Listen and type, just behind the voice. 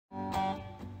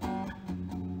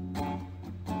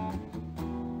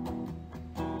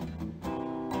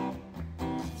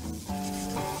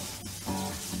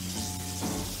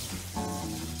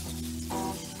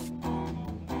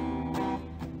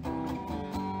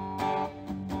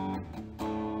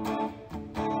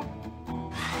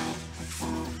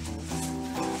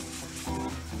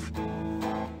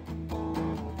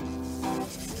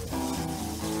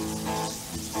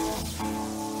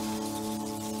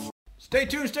Stay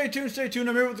tuned, stay tuned, stay tuned.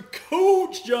 I'm here with the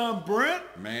coach, John Brent.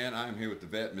 Man, I'm here with the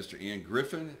vet, Mr. Ian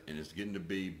Griffin, and it's getting to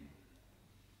be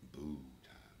boo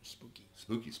time. Spooky.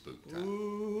 Spooky spook time.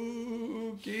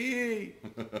 Spooky.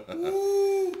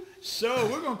 Ooh. So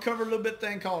we're going to cover a little bit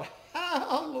thing called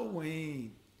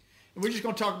Halloween. And we're just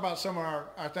going to talk about some of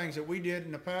our things that we did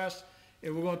in the past,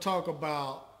 and we're going to talk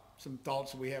about some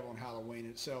thoughts that we have on Halloween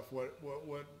itself,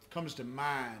 what comes to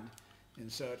mind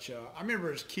and such. I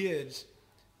remember as kids,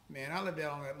 man, I lived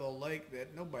out on that little lake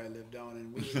that nobody lived on,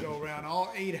 and we would go around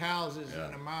all 8 houses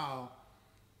in a mile,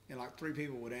 and like 3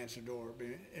 people would answer the door.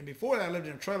 And before that, I lived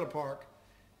in a trailer park,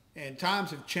 and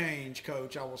times have changed,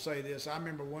 Coach. I will say this. I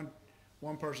remember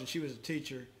one person, she was a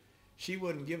teacher. She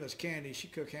wouldn't give us candy. She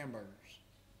cooked hamburgers.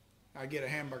 I'd get a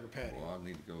hamburger patty. Well, I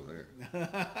need to go there.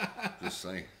 Just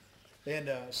saying. And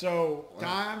so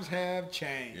times have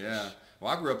changed. Yeah.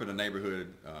 Well, I grew up in a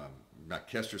neighborhood like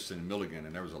Kesterson and Milligan,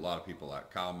 and there was a lot of people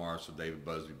like Kyle Marshall, David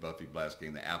Busby, Buffy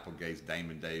Blasking, the Applegates,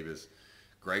 Damon Davis,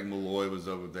 Greg Malloy was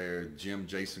over there,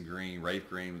 Jason Green, Rafe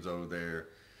Green was over there.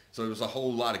 So there was a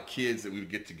whole lot of kids that we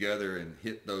would get together and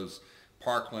hit those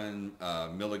Parkland,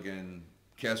 Milligan,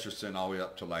 Kesterson, all the way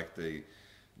up to like the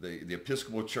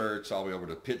Episcopal Church, all the way over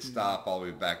to Pit Stop, all the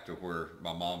way back to where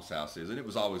my mom's house is. And it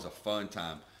was always a fun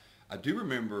time. I do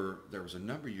remember there was a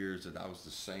number of years that I was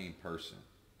the same person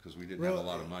because we didn't have a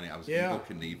lot of money. I was Evel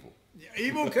Knievel. Yeah,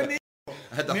 Evel Knievel.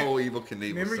 I had the whole Evel Knievel.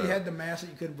 Remember you had the mask that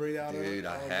you couldn't breathe out of? Dude,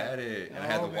 I had it. And I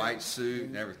had the white suit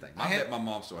and everything. I bet my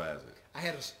mom still has it. I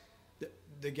had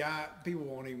the guy, people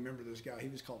won't even remember this guy. He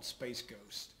was called Space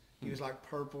Ghost. He was like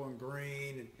purple and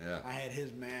green, and I had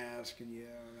his mask, and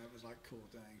that was like a cool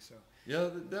thing. So yeah,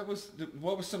 that was.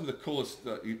 What was some of the coolest?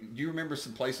 Do you remember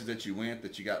some places that you went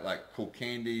that you got like cool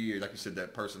candy, or like you said,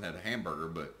 that person had a hamburger?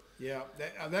 But yeah,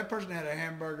 that person had a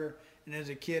hamburger, and as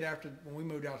a kid, when we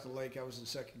moved out to the lake, I was in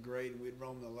 2nd grade, and we'd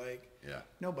roam the lake. Yeah,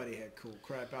 nobody had cool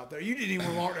crap out there. You didn't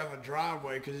even walk down the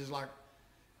driveway because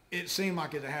it seemed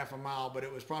like it's a half a mile, but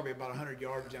it was probably about 100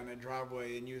 yards down that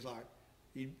driveway, and you was like.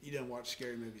 You didn't watch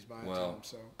scary movies by the time,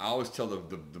 so. I always tell the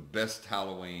best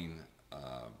Halloween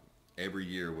every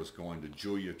year was going to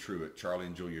Julia Truitt, Charlie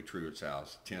and Julia Truitt's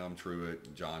house, Tim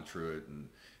Truitt, John Truitt, and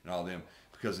all them,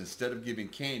 because instead of giving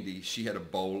candy, she had a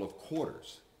bowl of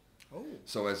quarters. Oh.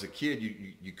 So as a kid,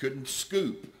 you couldn't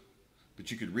scoop,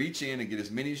 but you could reach in and get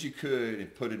as many as you could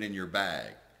and put it in your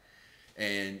bag.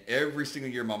 And every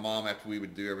single year, my mom, after we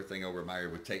would do everything over at Meyer,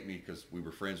 would take me because we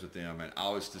were friends with them. And I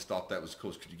always just thought that was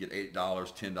cool. Could you get $8,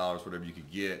 $10, whatever you could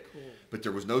get? Cool. But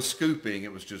there was no scooping.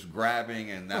 It was just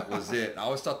grabbing, and that was it. And I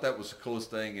always thought that was the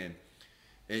coolest thing. And,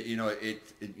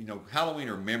 Halloween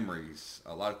are memories.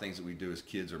 A lot of things that we do as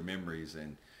kids are memories.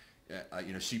 And,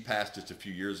 she passed just a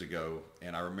few years ago.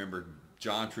 And I remember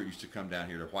John Truitt used to come down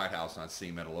here to White House, and I'd see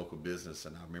him at a local business.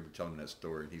 And I remember telling him that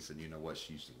story. And he said, you know what?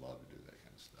 She used to love to do that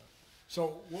kind of stuff.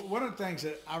 So one of the things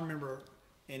that I remember,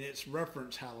 and it's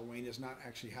reference Halloween, it's not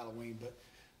actually Halloween, but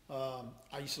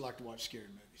I used to like to watch scary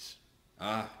movies.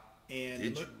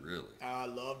 Did you really? I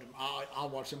loved them. I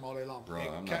watch them all day long. Bro,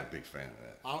 I'm not a big fan of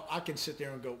that. I can sit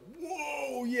there and go,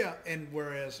 whoa, yeah. And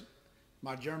whereas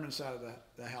my German side of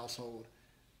the household,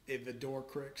 if the door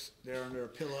creaks, they're under a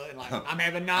pillow, and like I'm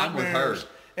having nightmares. I'm with her.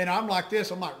 And I'm like this.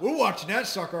 I'm like, we're watching that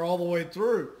sucker all the way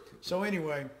through. So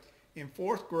anyway, in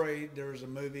 4th grade, there was a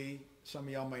movie. Some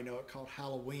of y'all may know it, called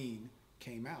Halloween,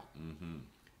 came out. Mm-hmm.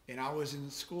 And I was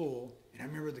in school, and I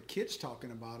remember the kids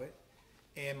talking about it.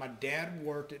 And my dad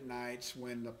worked at nights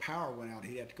when the power went out.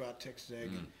 He had to go out to Texas Egg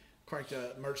and crank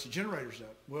the emergency generators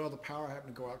up. Well, the power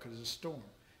happened to go out because of a storm.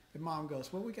 And Mom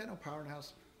goes, well, we got no power in the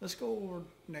house. Let's go over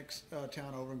next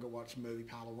town over and go watch the movie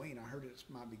Halloween. I heard it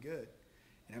might be good.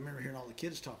 And I remember hearing all the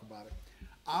kids talk about it.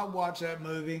 I watched that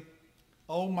movie.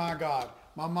 Oh, my God.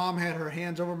 My mom had her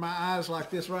hands over my eyes like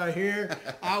this right here.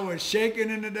 I was shaking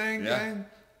in the dang thing.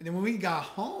 And then when we got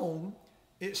home,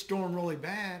 it stormed really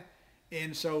bad.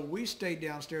 And so we stayed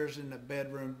downstairs in the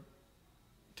bedroom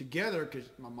together because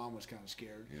my mom was kind of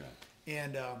scared. Yeah.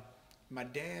 And my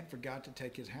dad forgot to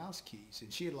take his house keys,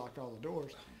 and she had locked all the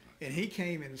doors. And he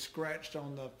came and scratched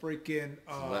on the freaking...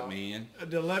 let me in?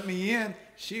 To let me in.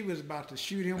 She was about to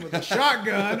shoot him with a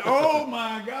shotgun. Oh,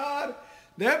 my God.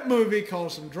 That movie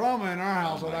caused some drama in our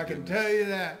household, I can tell you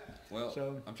that. Well,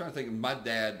 I'm trying to think of my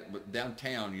dad,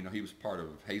 downtown, he was part of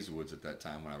Hazelwoods at that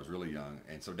time when I was really young.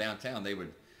 And so downtown,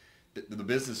 the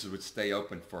businesses would stay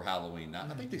open for Halloween. Now,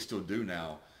 I think they still do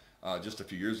now. Just a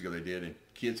few years ago they did, and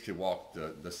kids could walk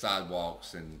the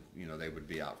sidewalks, and, they would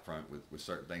be out front with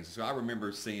certain things. So I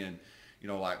remember seeing,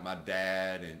 like my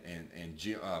dad and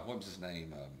Jim, what was his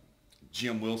name?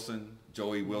 Jim Wilson,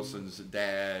 Joey Wilson's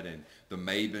dad, and the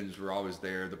Mavens were always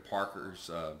there, the Parkers,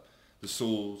 the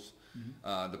Sewells.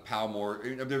 the Palmore.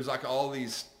 You know, there was like all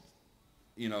these,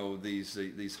 you know, these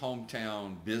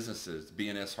hometown businesses.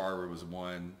 B&S Hardware was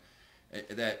one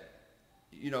that,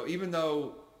 you know, even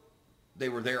though they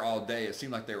were there all day, it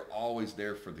seemed like they were always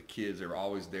there for the kids. They were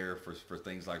always there for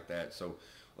things like that. So,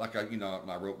 like I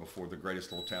wrote before, the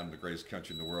greatest little town in the greatest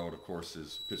country in the world, of course,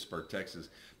 is Pittsburgh, Texas.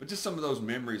 But just some of those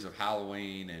memories of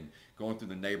Halloween and going through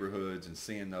the neighborhoods and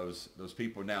seeing those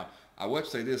people. Now, I would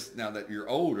say this: now that you're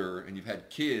older and you've had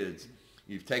kids,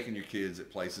 you've taken your kids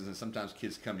at places, and sometimes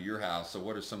kids come to your house. So,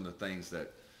 what are some of the things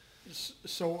that?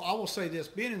 So I will say this: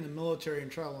 being in the military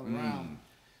and traveling around,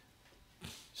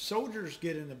 soldiers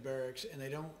get in the barracks and they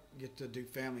don't get to do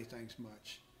family things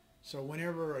much. So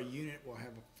whenever a unit will have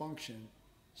a function,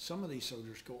 some of these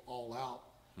soldiers go all out,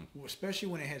 especially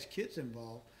when it has kids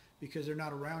involved, because they're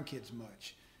not around kids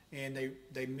much, and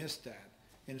they miss that.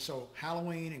 And so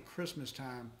Halloween and Christmas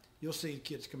time, you'll see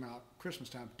kids come out Christmas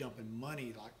time dumping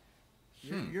money like,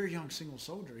 you're a young single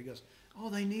soldier. He goes, oh,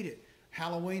 they need it.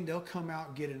 Halloween, they'll come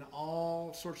out getting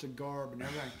all sorts of garb and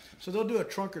everything. So they'll do a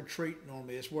trunk or treat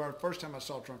normally. It's where the first time I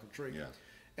saw trunk or treat. Yeah.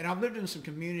 And I've lived in some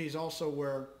communities also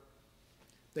where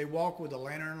they walk with a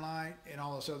lantern light and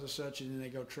all this other such, and then they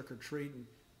go trick or treating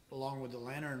along with the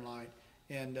lantern light,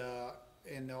 and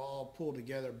they'll all pull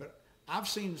together. But I've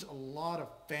seen a lot of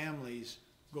families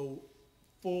go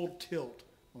full tilt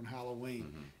on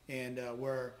Halloween, and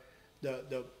where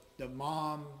the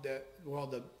mom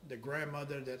the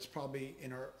grandmother that's probably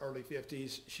in her early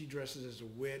 50s, she dresses as a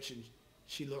witch and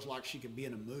she looks like she could be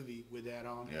in a movie with that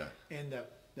on. Yeah. And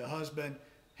the husband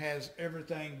has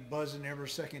everything buzzing every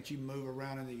second you move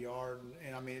around in the yard,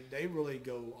 and I mean they really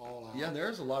go all out. Yeah,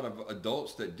 there's a lot of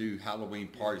adults that do Halloween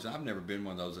parties. I've never been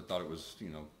one of those that thought it was, you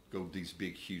know, go these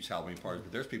big huge Halloween parties,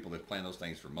 but there's people that plan those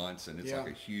things for months, and it's like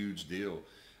a huge deal.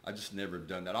 I just never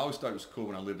done that. I always thought it was cool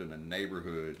when I lived in a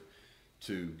neighborhood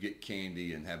to get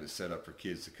candy and have it set up for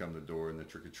kids to come to the door and the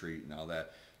trick or treat and all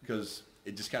that, because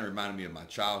it just kind of reminded me of my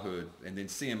childhood. And then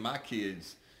seeing my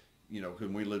kids, you know,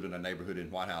 when we lived in a neighborhood in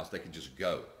White House, they could just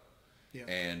go. Yeah.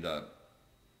 And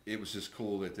it was just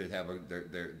cool that they'd have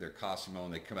their costume on.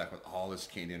 They'd come back with all this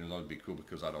candy, and it would be cool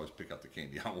because I'd always pick out the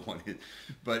candy I wanted.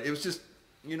 But it was just,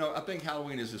 you know, I think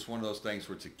Halloween is just one of those things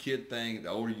where it's a kid thing. The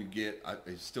older you get,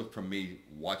 it's still from me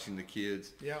watching the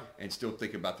kids, and still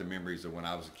thinking about the memories of when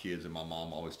I was a kid and my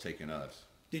mom always taking us.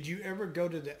 Did you ever go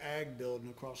to the ag building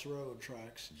across the railroad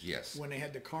tracks? Yes. When they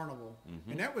had the carnival,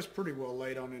 and that was pretty well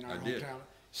laid on in our hometown. Did.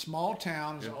 Small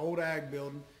town, it's an old ag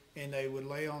building, and they would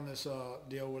lay on this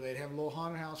deal where they'd have a little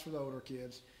haunted house for the older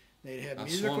kids. They'd have musical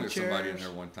chairs. I swung at somebody in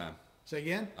there one time. Say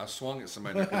again? I swung at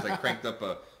somebody because they cranked up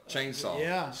a chainsaw.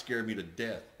 Yeah. It scared me to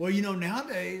death. Well, you know,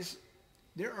 nowadays,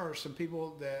 there are some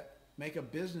people that make a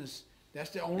business.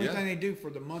 That's the only thing they do for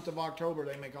the month of October.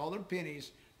 They make all their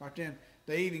pennies right then.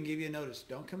 They even give you a notice.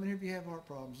 Don't come in here if you have heart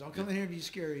problems. Don't come in here if you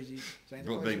scare easy.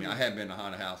 Believe me, I haven't been in a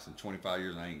haunted house in 25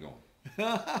 years and I ain't going.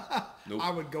 Nope. I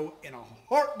would go in a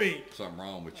heartbeat. Something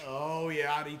wrong with you. Oh,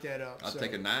 yeah, I'd eat that up. I'd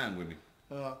take a 9 with me.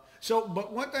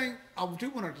 But one thing I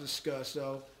do want to discuss,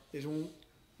 though, is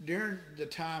during the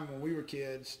time when we were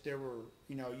kids, there were,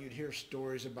 you know, you'd hear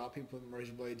stories about people putting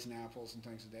razor blades in apples and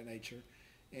things of that nature.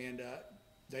 And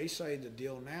they say the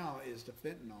deal now is the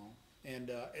fentanyl.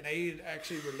 And they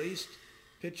actually released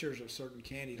pictures of certain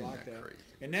candy like that. Crazy?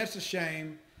 And that's a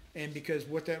shame. And because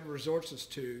what that resorts us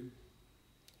to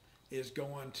is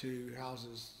going to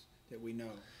houses that we know.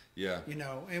 Yeah. You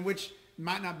know, and which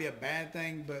might not be a bad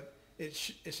thing, but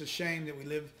it's a shame that we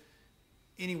live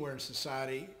anywhere in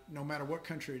society, no matter what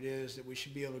country it is, that we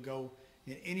should be able to go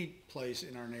in any place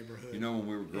in our neighborhood. You know, when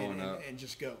we were growing up, and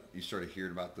just go. You started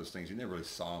hearing about those things. You never really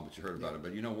saw them, but you heard about it.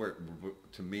 But you know where,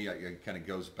 to me, it kind of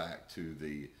goes back to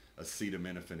the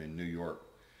acetaminophen in New York,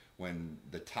 when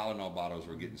the Tylenol bottles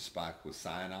were getting spiked with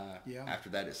cyanide. Yeah. After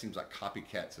that, it seems like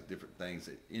copycats of different things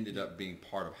that ended up being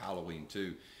part of Halloween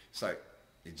too. It's like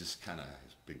it just kind of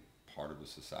has been part of the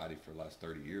society for the last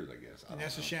 30 years, I guess. And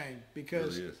that's a shame,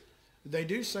 because it really is. They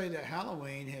do say that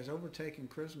Halloween has overtaken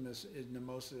Christmas in the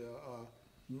most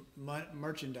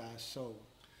merchandise sold.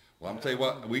 Well, I'm tell you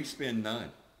what, we spend none.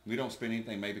 We don't spend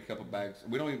anything, maybe a couple bags.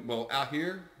 We don't even, well, out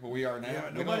here where we are now.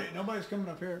 Yeah, nobody's coming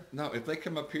up here. No, if they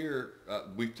come up here,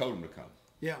 we've told them to come.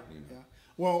 Yeah, yeah.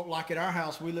 Well, like at our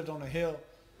house, we lived on a hill,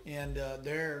 and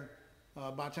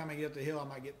by the time I get up the hill, I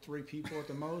might get 3 people at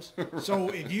the most. Right. So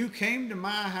if you came to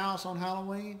my house on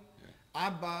Halloween,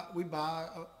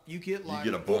 you get like,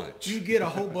 you get a bunch. You get a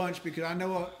whole bunch, because I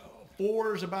know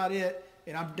 4 is about it,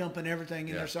 and I'm dumping everything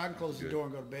in there so I can close the door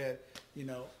and go to bed, you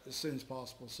know, as soon as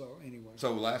possible. So anyway.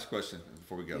 So last question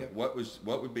before we go. Yep.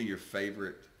 What would be your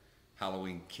favorite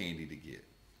Halloween candy to get?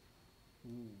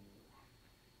 Ooh.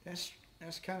 That's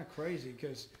kind of crazy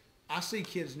because I see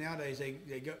kids nowadays.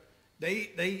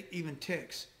 They even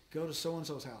text, go to so and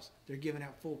so's house. They're giving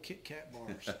out full Kit Kat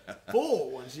bars,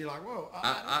 full ones. You're like, whoa,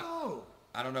 I don't know.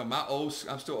 I don't know.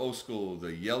 I'm still old school.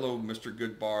 The yellow Mr.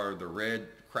 Good bar, the red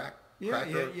cracker.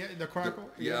 The crackle.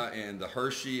 And the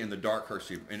Hershey and the dark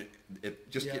Hershey. And if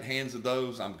just get hands of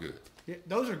those, I'm good. Yeah,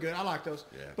 those are good. I like those.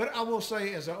 Yeah. But I will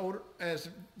say, as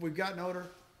we've gotten older,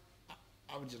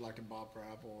 I would just like a Bob for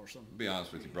Apple or something. To be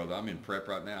honest with you, brother, I'm in prep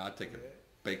right now. I take a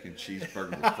bacon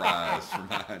cheeseburger with fries for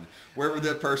mine. Wherever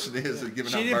that person is giving out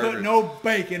burgers. She didn't put no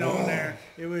bacon on there.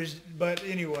 It was, but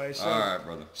anyway. So, all right,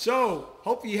 brother. So,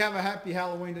 hope you have a happy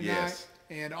Halloween tonight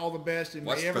and all the best. And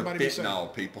may everybody be safe. Watch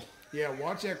for fentanyl, people. Yeah,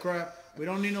 watch that crap. We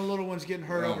don't need no little ones getting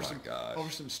hurt over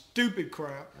some stupid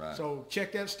crap. Right. So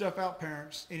check that stuff out,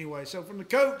 parents. Anyway, so from the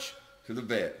coach to the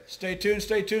vet. Stay tuned,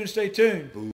 stay tuned, stay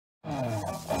tuned.